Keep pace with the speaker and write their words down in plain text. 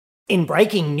In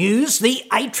breaking news, the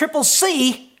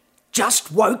ACCC just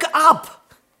woke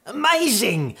up.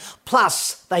 Amazing.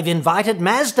 Plus, they've invited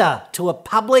Mazda to a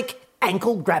public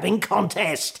ankle-grabbing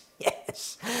contest.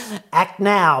 Yes. Act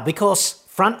now, because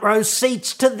front row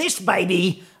seats to this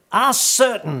baby are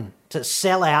certain to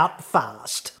sell out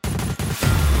fast.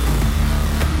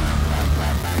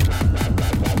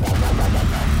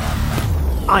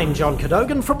 I'm John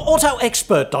Cadogan from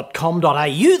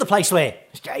AutoExpert.com.au, the place where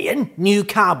Australian new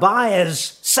car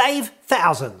buyers save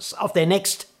thousands off their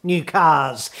next new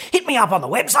cars. Hit me up on the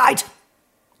website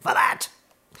for that.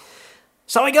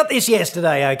 So I got this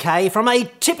yesterday, okay, from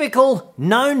a typical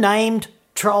no-named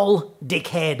troll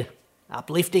dickhead.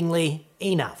 Upliftingly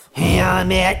enough. Hey,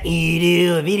 I'm out here to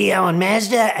do a video on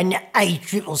Mazda and the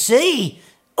ACCC.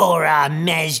 Or are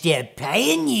Mazda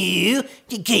paying you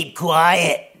to keep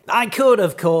quiet? I could,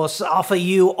 of course, offer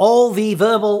you all the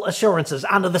verbal assurances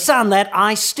under the sun that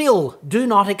I still do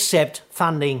not accept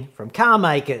funding from car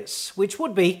makers, which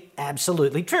would be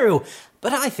absolutely true.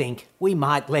 But I think we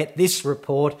might let this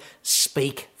report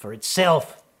speak for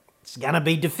itself. It's going to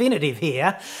be definitive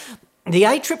here. The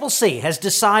ACCC has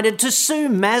decided to sue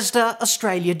Mazda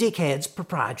Australia Dickheads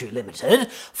Proprietary Limited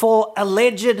for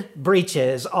alleged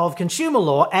breaches of consumer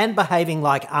law and behaving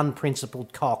like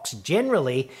unprincipled cocks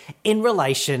generally in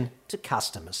relation to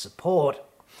customer support.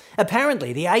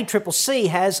 Apparently, the ACCC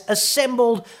has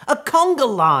assembled a conga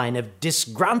line of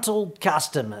disgruntled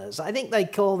customers. I think they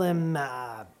call them,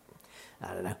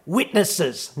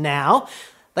 witnesses now.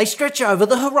 They stretch over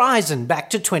the horizon back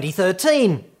to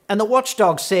 2013. And the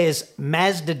watchdog says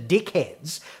Mazda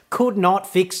dickheads could not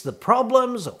fix the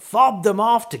problems or fob them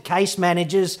off to case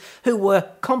managers who were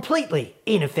completely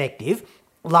ineffective,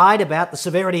 lied about the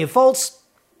severity of faults,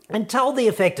 and told the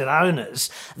affected owners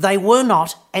they were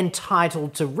not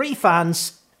entitled to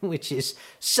refunds, which is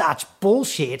such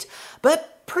bullshit,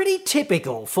 but pretty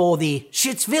typical for the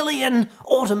Shitsvillian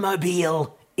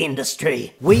automobile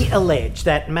industry. We allege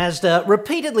that Mazda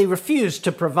repeatedly refused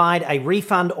to provide a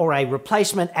refund or a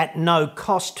replacement at no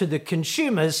cost to the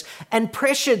consumers and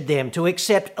pressured them to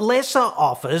accept lesser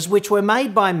offers which were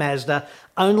made by Mazda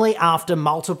only after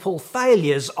multiple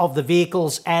failures of the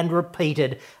vehicles and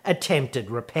repeated attempted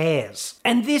repairs.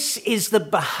 And this is the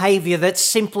behaviour that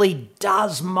simply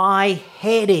does my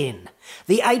head in.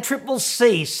 The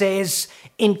ACCC says,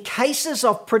 in cases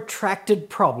of protracted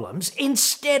problems,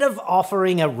 instead of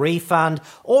offering a refund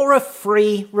or a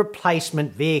free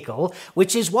replacement vehicle,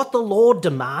 which is what the law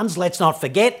demands, let's not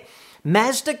forget,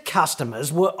 Mazda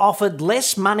customers were offered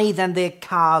less money than their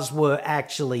cars were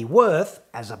actually worth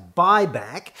as a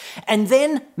buyback, and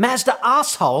then Mazda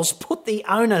arseholes put the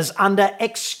owners under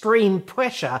extreme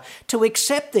pressure to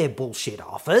accept their bullshit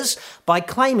offers by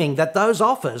claiming that those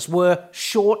offers were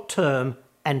short-term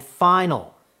and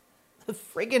final. The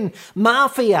friggin'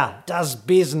 mafia does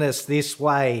business this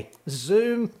way.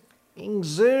 Zoom.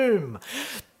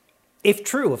 If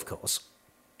true, of course,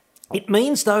 it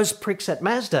means those pricks at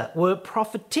Mazda were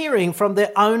profiteering from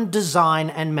their own design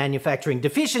and manufacturing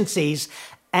deficiencies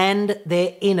and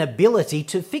their inability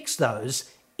to fix those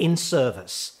in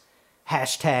service.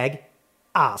 Hashtag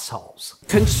arseholes.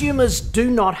 Consumers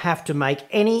do not have to make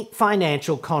any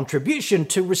financial contribution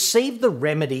to receive the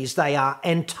remedies they are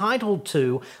entitled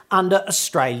to under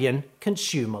Australian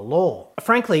consumer law.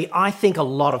 Frankly, I think a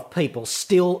lot of people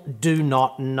still do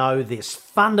not know this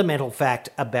fundamental fact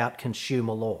about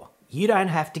consumer law. You don't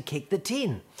have to kick the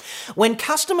tin. When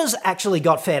customers actually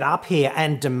got fed up here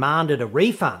and demanded a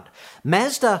refund,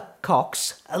 Mazda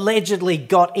cocks allegedly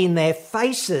got in their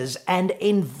faces and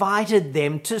invited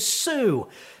them to sue,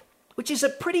 which is a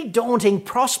pretty daunting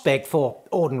prospect for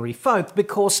ordinary folk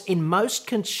because in most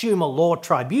consumer law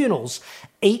tribunals,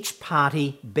 each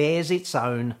party bears its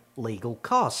own legal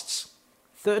costs.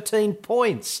 13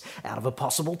 points out of a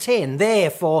possible 10 there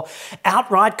for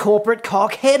outright corporate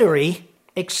cockheadery,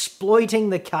 exploiting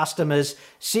the customer's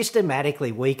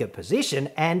systematically weaker position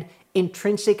and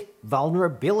intrinsic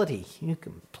vulnerability. You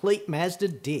complete Mazda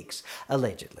dicks,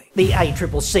 allegedly. The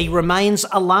ACCC remains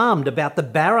alarmed about the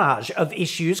barrage of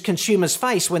issues consumers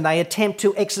face when they attempt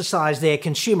to exercise their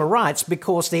consumer rights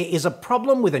because there is a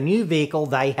problem with a new vehicle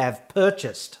they have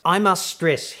purchased. I must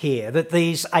stress here that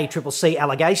these ACCC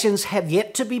allegations have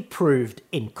yet to be proved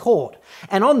in court.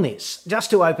 And on this, just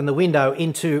to open the window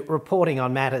into reporting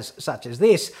on matters such as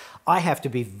this, I have to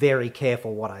be very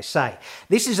careful what I say.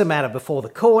 This is a matter before the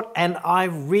court, and I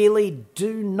really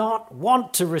do not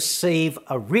want to receive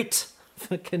a writ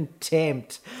for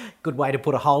contempt. Good way to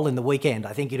put a hole in the weekend,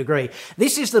 I think you'd agree.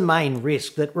 This is the main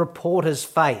risk that reporters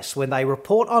face when they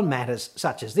report on matters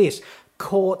such as this.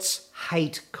 Courts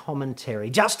hate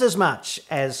commentary just as much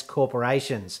as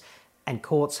corporations. and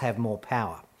courts have more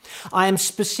power. I am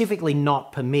specifically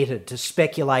not permitted to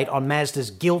speculate on Mazda's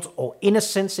guilt or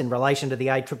innocence in relation to the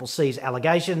ACCC's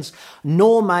allegations,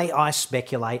 nor may I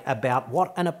speculate about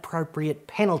what an appropriate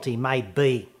penalty may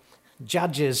be.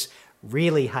 Judges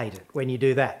really hate it when you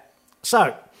do that.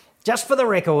 So, just for the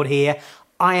record here,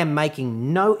 I am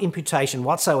making no imputation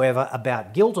whatsoever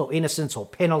about guilt or innocence or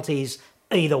penalties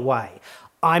either way.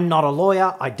 I'm not a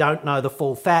lawyer, I don't know the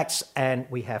full facts, and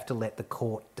we have to let the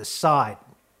court decide.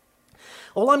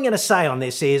 All I'm going to say on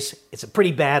this is, it's a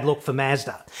pretty bad look for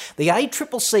Mazda. The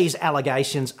ACCC's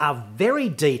allegations are very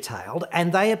detailed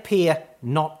and they appear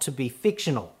not to be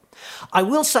fictional. I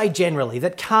will say generally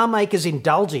that car makers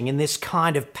indulging in this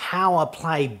kind of power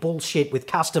play bullshit with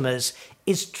customers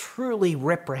is truly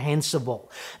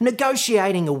reprehensible.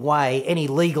 Negotiating away any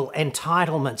legal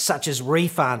entitlements such as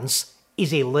refunds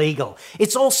is illegal.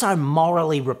 It's also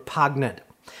morally repugnant.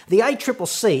 The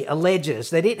ACCC alleges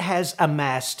that it has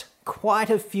amassed quite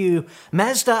a few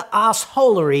Mazda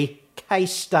arseholery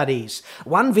case studies.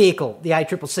 One vehicle, the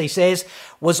ACCC says,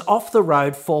 was off the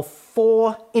road for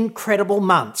 4 incredible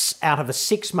months out of a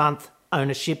 6-month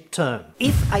ownership term.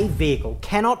 If a vehicle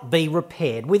cannot be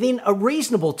repaired within a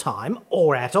reasonable time,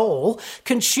 or at all,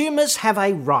 consumers have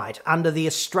a right under the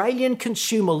Australian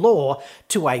consumer law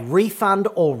to a refund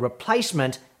or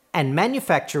replacement, and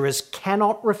manufacturers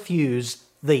cannot refuse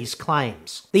these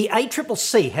claims. The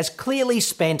ACCC has clearly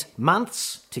spent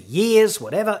months to years,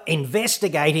 whatever,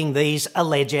 investigating these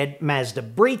alleged Mazda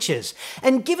breaches.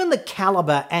 And given the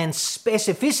calibre and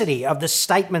specificity of the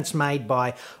statements made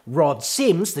by Rod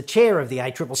Sims, the chair of the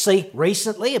ACCC,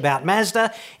 recently about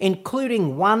Mazda,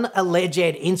 including one alleged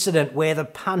incident where the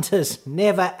punters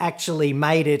never actually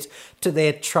made it to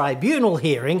their tribunal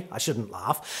hearing, I shouldn't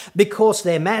laugh, because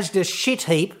their Mazda shit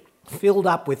heap filled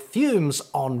up with fumes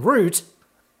en route.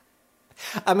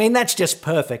 I mean, that's just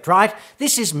perfect, right?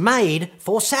 This is made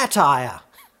for satire.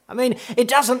 I mean, it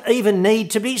doesn't even need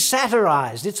to be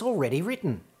satirised. It's already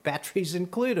written. Batteries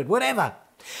included, whatever.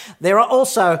 There are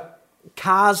also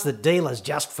cars that dealers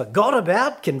just forgot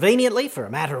about, conveniently, for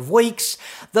a matter of weeks.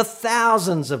 The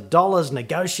thousands of dollars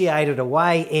negotiated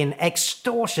away in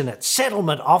extortionate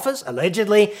settlement offers,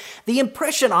 allegedly. The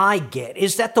impression I get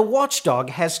is that the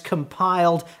watchdog has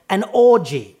compiled an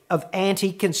orgy of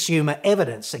anti-consumer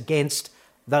evidence against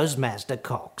those Mazda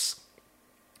cocks.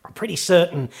 I'm pretty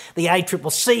certain the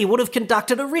ACCC would have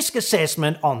conducted a risk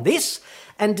assessment on this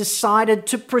and decided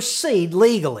to proceed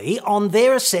legally on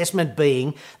their assessment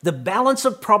being the balance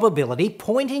of probability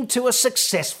pointing to a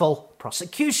successful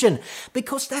prosecution,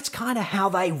 because that's kind of how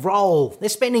they roll. They're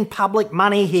spending public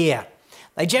money here.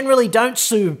 They generally don't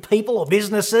sue people or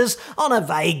businesses on a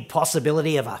vague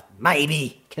possibility of a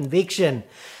maybe conviction.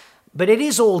 But it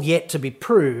is all yet to be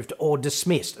proved or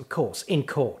dismissed, of course, in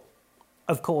court.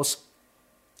 Of course,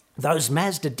 those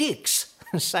Mazda dicks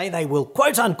say they will,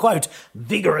 quote-unquote,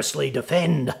 vigorously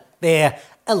defend their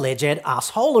alleged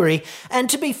assholery. And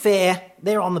to be fair,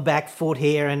 they're on the back foot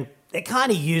here and they're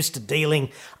kind of used to dealing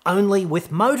only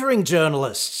with motoring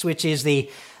journalists, which is the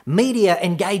media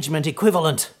engagement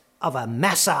equivalent of a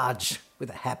massage with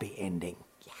a happy ending.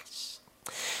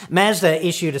 Mazda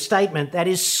issued a statement that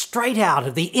is straight out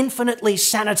of the infinitely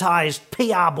sanitised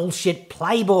PR bullshit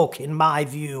playbook, in my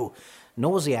view.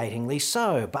 Nauseatingly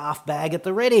so, bath bag at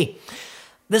the ready.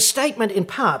 The statement in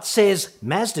part says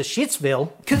Mazda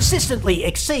Shitsville consistently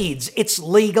exceeds its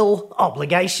legal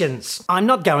obligations. I'm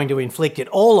not going to inflict it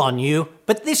all on you,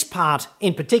 but this part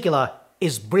in particular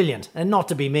is brilliant and not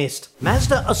to be missed.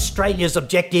 Mazda Australia's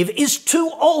objective is to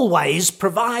always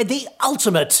provide the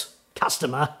ultimate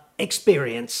customer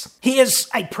experience. Here's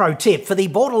a pro tip for the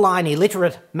borderline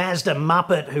illiterate Mazda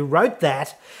muppet who wrote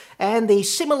that and the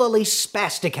similarly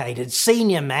spasticated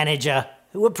senior manager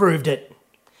who approved it.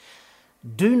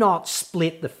 Do not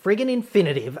split the friggin'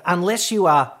 infinitive unless you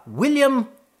are William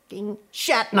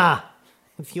Shatner.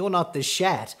 If you're not the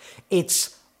Shat,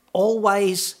 it's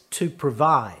always to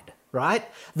provide, right?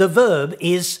 The verb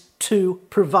is to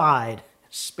provide,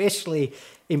 especially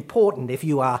important if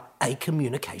you are a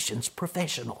communications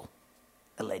professional,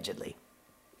 allegedly.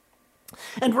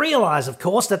 And realise, of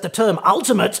course, that the term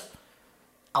ultimate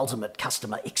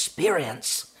customer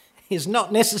experience is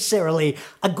not necessarily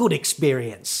a good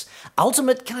experience.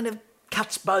 Ultimate kind of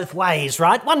cuts both ways,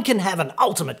 right? One can have an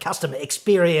ultimate customer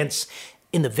experience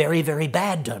in the very, very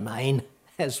bad domain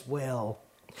as well,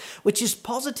 which is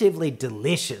positively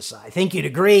delicious, I think you'd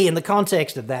agree, in the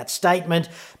context of that statement,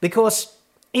 because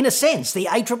in a sense, the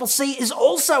ACCC is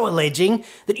also alleging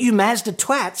that you Mazda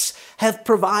twats have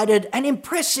provided an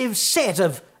impressive set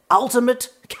of ultimate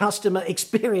customer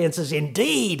experiences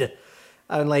indeed,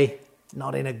 only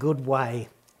not in a good way.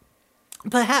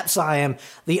 Perhaps I am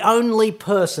the only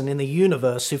person in the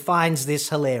universe who finds this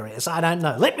hilarious. I don't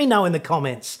know. Let me know in the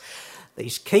comments.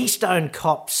 These Keystone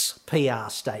Cops PR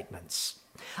statements.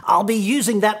 I'll be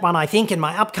using that one, I think, in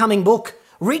my upcoming book,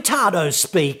 Retardo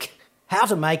Speak: How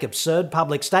to Make Absurd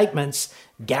Public Statements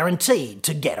Guaranteed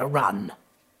to Get a Run.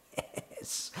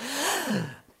 Yes.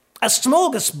 A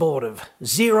smorgasbord of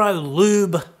zero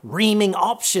lube reaming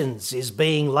options is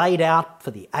being laid out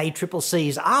for the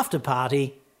ACCC's after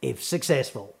party if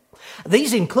successful.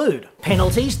 These include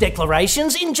penalties,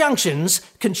 declarations, injunctions,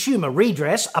 consumer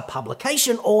redress, a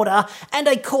publication order, and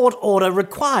a court order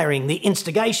requiring the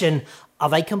instigation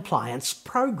of a compliance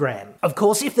program. Of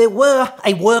course, if there were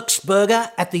a Works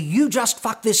burger at the You Just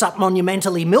Fuck This Up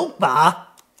Monumentally Milk Bar,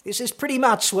 this is pretty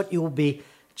much what you'll be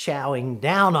chowing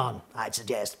down on, I'd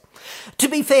suggest. To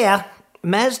be fair,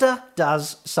 Mazda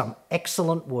does some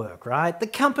excellent work, right? The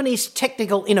company's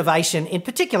technical innovation in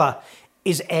particular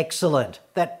is excellent.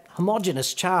 That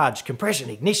homogeneous charge, compression,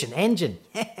 ignition engine,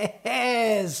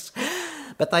 yes.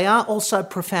 But they are also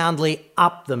profoundly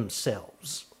up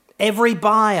themselves. Every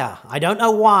buyer, I don't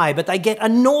know why, but they get a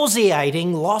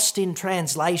nauseating, lost in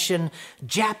translation,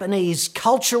 Japanese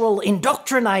cultural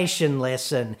indoctrination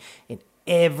lesson in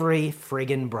every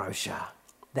friggin' brochure.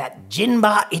 That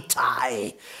Jinba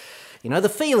Itai. You know, the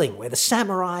feeling where the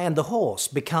samurai and the horse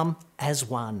become as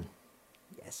one.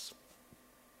 Yes.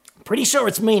 Pretty sure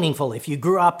it's meaningful. If you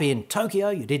grew up in Tokyo,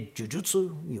 you did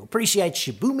jujutsu, you appreciate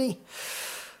shibumi.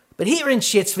 But here in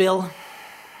Shitsville,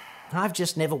 I've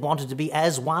just never wanted to be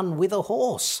as one with a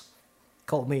horse.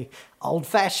 Call me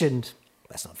old-fashioned.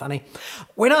 That's not funny.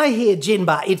 When I hear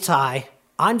Jinba Itai,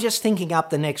 I'm just thinking up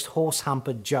the next horse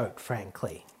humper joke,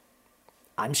 frankly.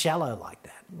 I'm shallow like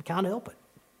that. Can't help it.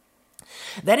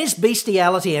 That is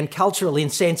bestiality and cultural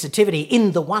insensitivity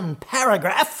in the one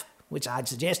paragraph, which I'd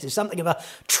suggest is something of a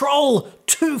troll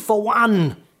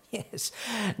 2-for-1. Yes,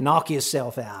 knock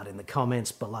yourself out in the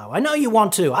comments below. I know you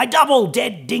want to. I double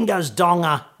dead dingo's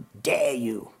donger. Dare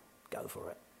you. Go for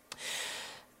it.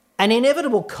 An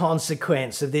inevitable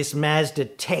consequence of this Mazda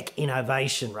tech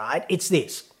innovation, right? It's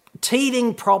this.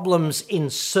 Teething problems in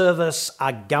service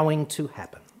are going to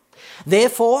happen.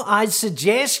 Therefore, I'd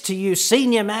suggest to you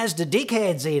senior Mazda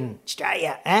dickheads in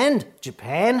Australia and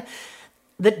Japan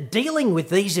that dealing with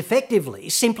these effectively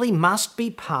simply must be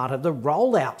part of the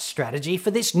rollout strategy for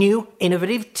this new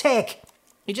innovative tech.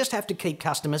 You just have to keep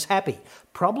customers happy.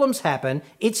 Problems happen,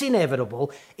 it's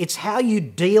inevitable, it's how you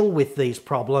deal with these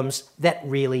problems that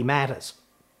really matters.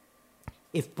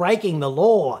 If breaking the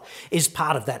law is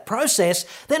part of that process,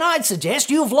 then I'd suggest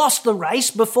you've lost the race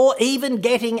before even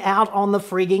getting out on the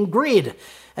frigging grid.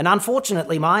 And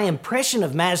unfortunately, my impression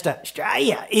of Mazda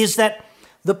Australia is that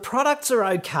the products are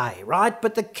okay, right?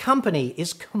 But the company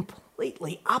is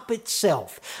completely up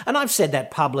itself. And I've said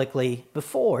that publicly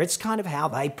before. It's kind of how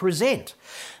they present.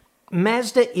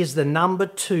 Mazda is the number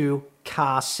 2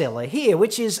 car seller here,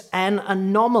 which is an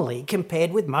anomaly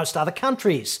compared with most other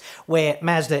countries, where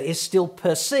Mazda is still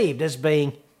perceived as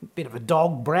being a bit of a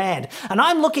dog brand. And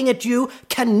I'm looking at you,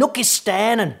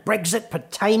 Kanukistan and Brexit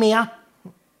Potamia.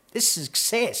 This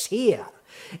success here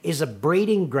is a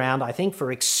breeding ground, I think,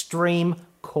 for extreme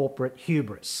corporate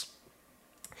hubris.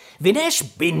 Vinesh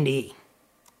Bindi.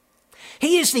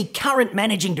 He is the current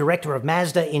managing director of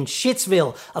Mazda in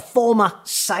Shitsville, a former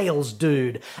sales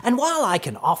dude. And while I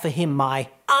can offer him my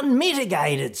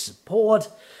unmitigated support,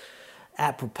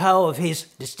 apropos of his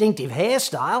distinctive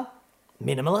hairstyle,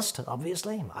 minimalist,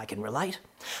 obviously, I can relate,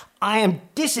 I am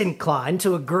disinclined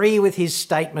to agree with his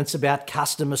statements about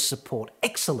customer support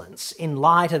excellence in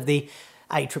light of the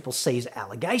ACCC's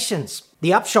allegations.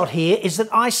 The upshot here is that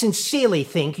I sincerely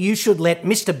think you should let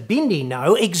Mr. Bindi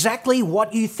know exactly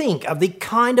what you think of the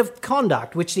kind of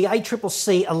conduct which the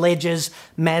ACCC alleges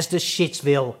Mazda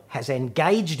Shitsville has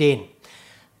engaged in.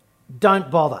 Don't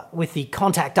bother with the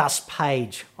Contact Us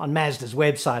page on Mazda's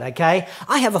website, okay?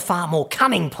 I have a far more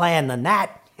cunning plan than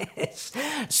that.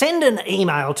 Send an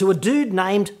email to a dude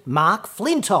named Mark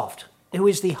Flintoft, who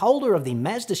is the holder of the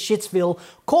Mazda Shitsville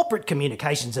Corporate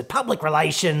Communications and Public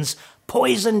Relations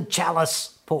Poison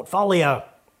Chalice portfolio.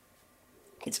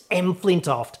 It's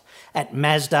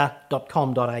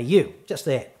mflintoft@mazda.com.au. Just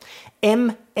there.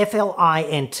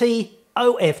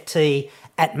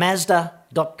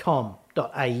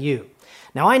 mflintoft@mazda.com.au.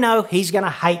 Now, I know he's going to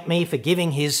hate me for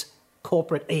giving his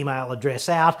corporate email address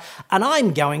out, and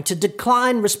I'm going to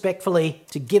decline respectfully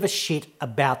to give a shit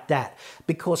about that,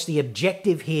 because the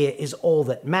objective here is all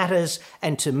that matters,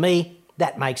 and to me,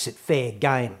 that makes it fair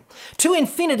game. 2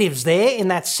 infinitives there in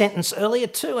that sentence earlier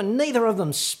too, and neither of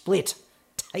them split.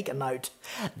 Take a note.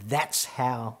 That's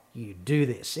how you do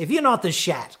this. If you're not the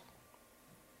shat.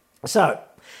 So,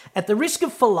 at the risk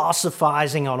of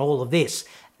philosophizing on all of this,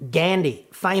 Gandhi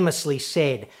famously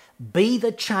said, "Be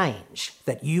the change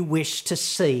that you wish to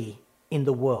see in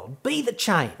the world." Be the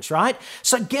change, right?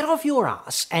 So get off your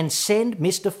ass and send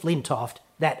Mr. Flintoft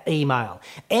that email.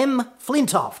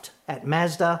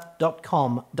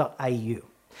 mflintoft@mazda.com.au.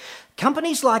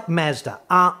 Companies like Mazda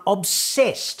are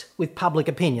obsessed with public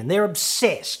opinion. They're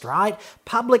obsessed, right?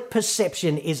 Public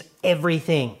perception is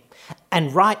everything.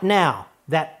 And right now,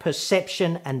 that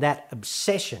perception and that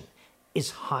obsession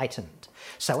is heightened.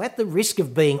 So at the risk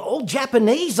of being all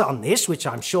Japanese on this, which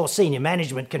I'm sure senior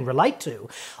management can relate to,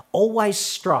 always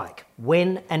strike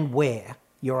when and where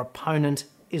your opponent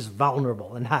is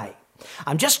vulnerable. And hey,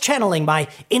 I'm just channeling my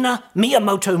inner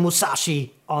Miyamoto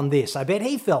Musashi on this. I bet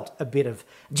he felt a bit of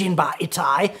Jinba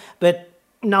Itai, but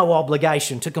no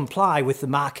obligation to comply with the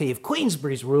Marquis of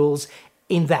Queensberry's rules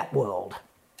in that world.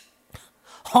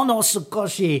 Hono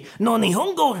sukoshi no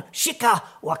nihongo shika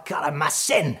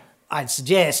wakaramasen, I'd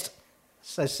suggest.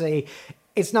 So see,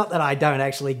 it's not that I don't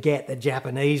actually get the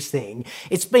Japanese thing.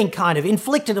 It's been kind of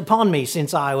inflicted upon me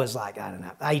since I was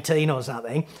 18 or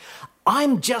something.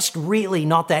 I'm just really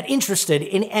not that interested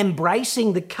in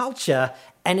embracing the culture,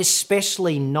 and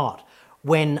especially not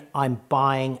when I'm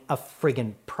buying a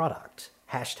friggin' product.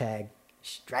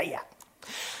 #Australia.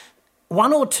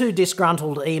 One or two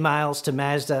disgruntled emails to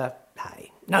Mazda,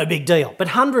 hey, no big deal. But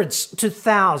hundreds to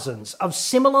thousands of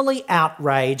similarly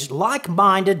outraged,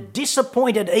 like-minded,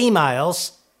 disappointed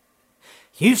emails.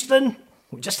 Houston,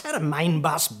 we just had a main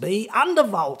bus be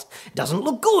undervolt. Doesn't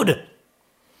look good.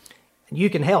 And you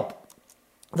can help.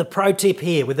 The pro tip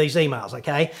here with these emails,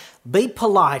 okay? Be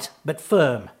polite but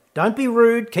firm. Don't be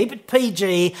rude, keep it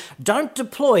PG, don't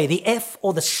deploy the F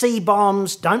or the C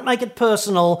bombs, don't make it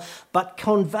personal, but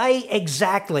convey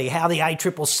exactly how the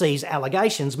ACCC's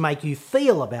allegations make you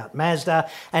feel about Mazda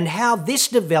and how this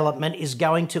development is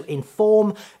going to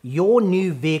inform your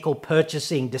new vehicle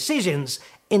purchasing decisions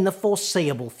in the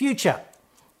foreseeable future.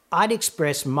 I'd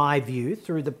express my view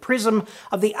through the prism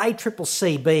of the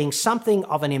ACCC being something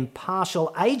of an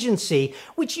impartial agency,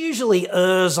 which usually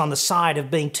errs on the side of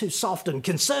being too soft and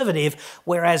conservative,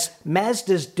 whereas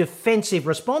Mazda's defensive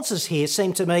responses here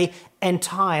seem to me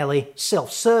entirely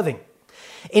self-serving.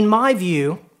 In my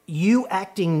view, you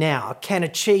acting now can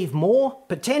achieve more,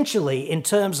 potentially, in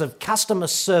terms of customer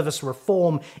service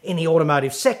reform in the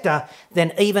automotive sector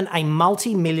than even a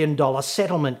multi-million-dollar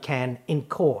settlement can in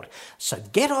court. So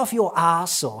get off your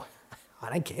ass, or I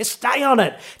don't care, stay on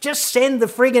it. Just send the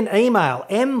friggin' email,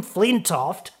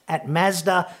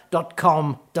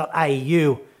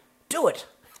 mflintoft@mazda.com.au. Do it.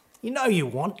 You know you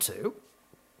want to.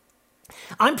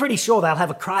 I'm pretty sure they'll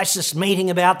have a crisis meeting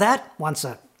about that once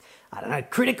a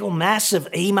critical mass of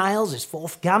emails is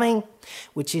forthcoming,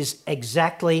 which is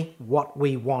exactly what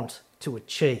we want to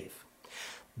achieve.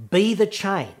 Be the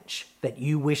change that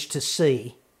you wish to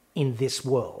see in this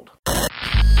world.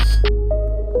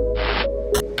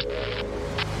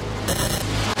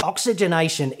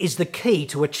 Oxygenation is the key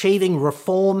to achieving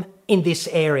reform in this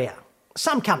area.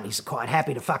 Some companies are quite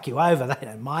happy to fuck you over, they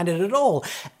don't mind it at all,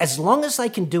 as long as they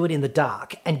can do it in the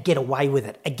dark and get away with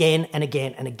it again and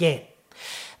again and again.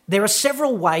 There are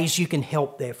several ways you can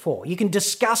help, therefore. You can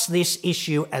discuss this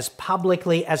issue as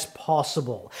publicly as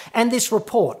possible, and this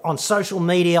report on social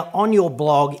media, on your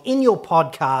blog, in your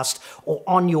podcast, or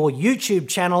on your YouTube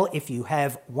channel if you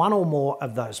have one or more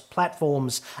of those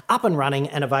platforms up and running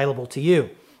and available to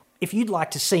you. If you'd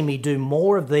like to see me do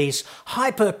more of these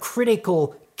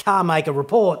hypercritical car maker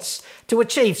reports to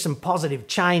achieve some positive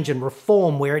change and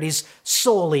reform where it is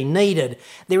sorely needed,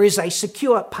 there is a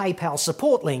secure PayPal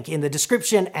support link in the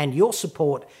description, and your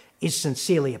support is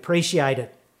sincerely appreciated.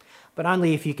 But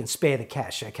only if you can spare the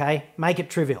cash, okay? Make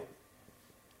it trivial.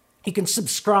 You can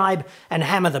subscribe and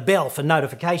hammer the bell for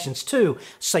notifications too,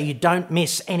 so you don't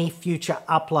miss any future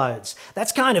uploads.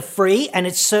 That's kind of free, and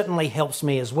it certainly helps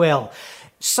me as well.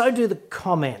 So do the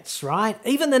comments, right?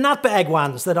 Even the nutbag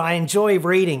ones that I enjoy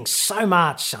reading so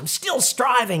much. I'm still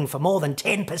striving for more than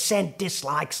 10%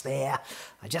 dislikes there.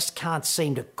 I just can't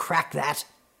seem to crack that,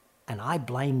 and I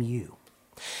blame you.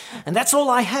 And that's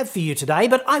all I have for you today,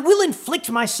 but I will inflict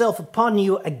myself upon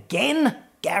you again,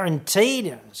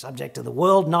 guaranteed, subject to the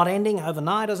world not ending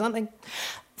overnight or something.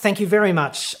 Thank you very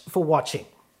much for watching,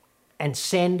 and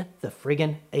send the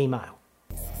friggin' email.